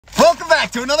back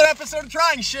to another episode of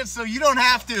Trying Shit So You Don't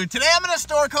Have To. Today I'm in a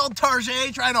store called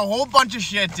Target trying a whole bunch of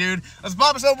shit, dude. Let's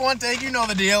pop us open one take, you know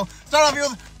the deal. Start off here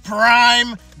with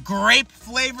prime grape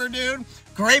flavor, dude.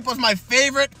 Grape was my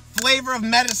favorite flavor of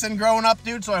medicine growing up,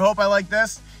 dude, so I hope I like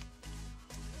this.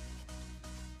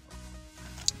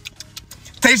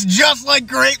 Tastes just like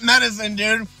grape medicine,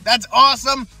 dude. That's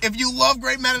awesome. If you love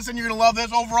grape medicine, you're gonna love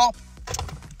this. Overall,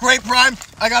 grape prime.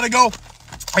 I gotta go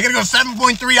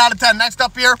 7.3 out of 10. Next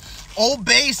up here, Old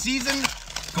Bay seasoned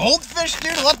goldfish,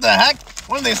 dude. What the heck?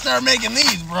 When did they start making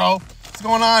these, bro? What's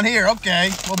going on here? Okay, a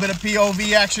little bit of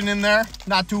POV action in there.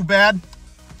 Not too bad.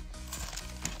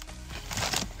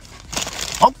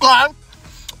 Okay,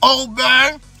 Old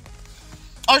Bay.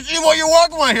 I see what you're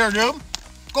working with here, dude.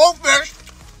 Goldfish.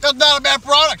 That's not a bad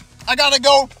product. I gotta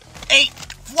go 8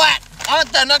 flat out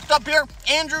of 10. Next up here,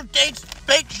 Andrew Tate's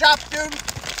Bake Shop, dude.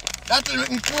 That's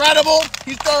incredible.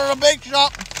 He started a bake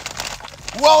shop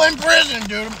while in prison,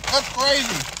 dude. That's crazy.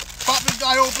 Pop this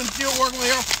guy open, see what we're working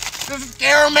with here. This is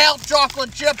caramel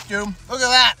chocolate chip, dude. Look at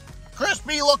that.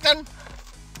 Crispy looking.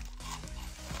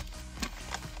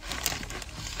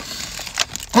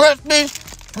 Crispy,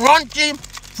 crunchy,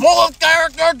 full of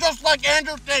character, just like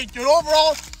Andrew Tate, dude.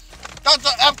 Overall, that's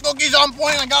the F cookies on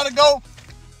point. I gotta go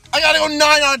 9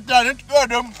 out of 10. It's good,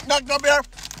 dude. Next up here,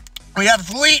 we have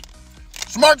sweet.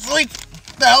 Smart Sweets.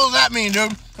 What the hell does that mean,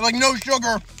 dude? There's like no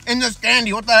sugar in this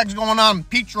candy. What the heck's going on?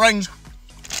 Peach rings.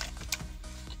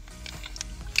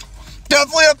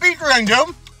 Definitely a peach ring,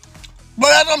 dude.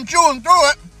 But as I'm chewing through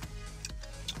it,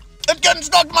 it's getting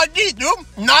stuck in my teeth, dude.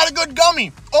 Not a good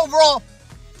gummy. Overall,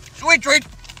 sweet treat.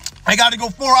 I gotta go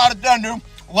 4 out of 10, dude.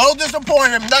 A little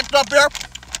disappointed. Next up here,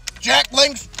 Jack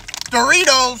Link's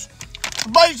Doritos.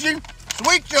 Spicy,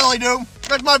 sweet chili, dude.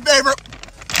 That's my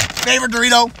favorite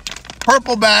Dorito.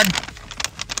 Purple bag.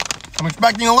 I'm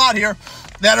expecting a lot here.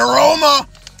 That aroma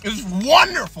is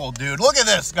wonderful, dude. Look at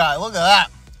this guy. Look at that.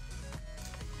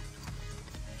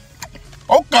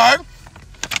 Okay.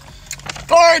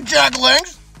 Sorry, Jack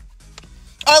Links.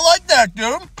 I like that,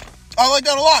 dude. I like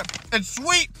that a lot. It's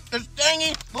sweet. It's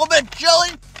tangy. A little bit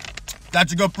chili.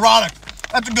 That's a good product.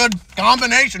 That's a good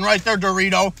combination right there,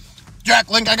 Dorito.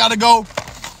 Jack Link, I gotta go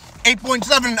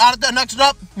 8.7 out of 10. Next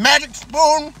up, Magic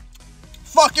Spoon.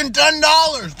 Fucking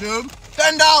 $10, dude.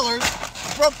 $10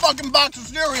 for a fucking box of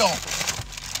cereal.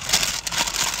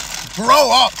 Grow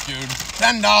up, dude.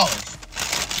 $10.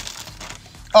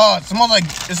 Oh, it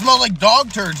smells like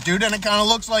dog turds, dude, and it kind of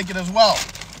looks like it as well.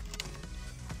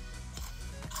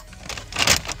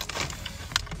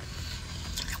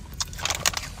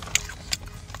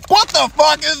 What the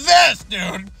fuck is this,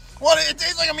 dude? It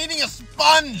tastes like I'm eating a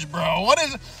sponge, bro.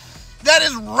 That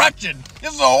is wretched.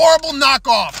 This is a horrible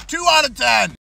knockoff. 2 out of 10.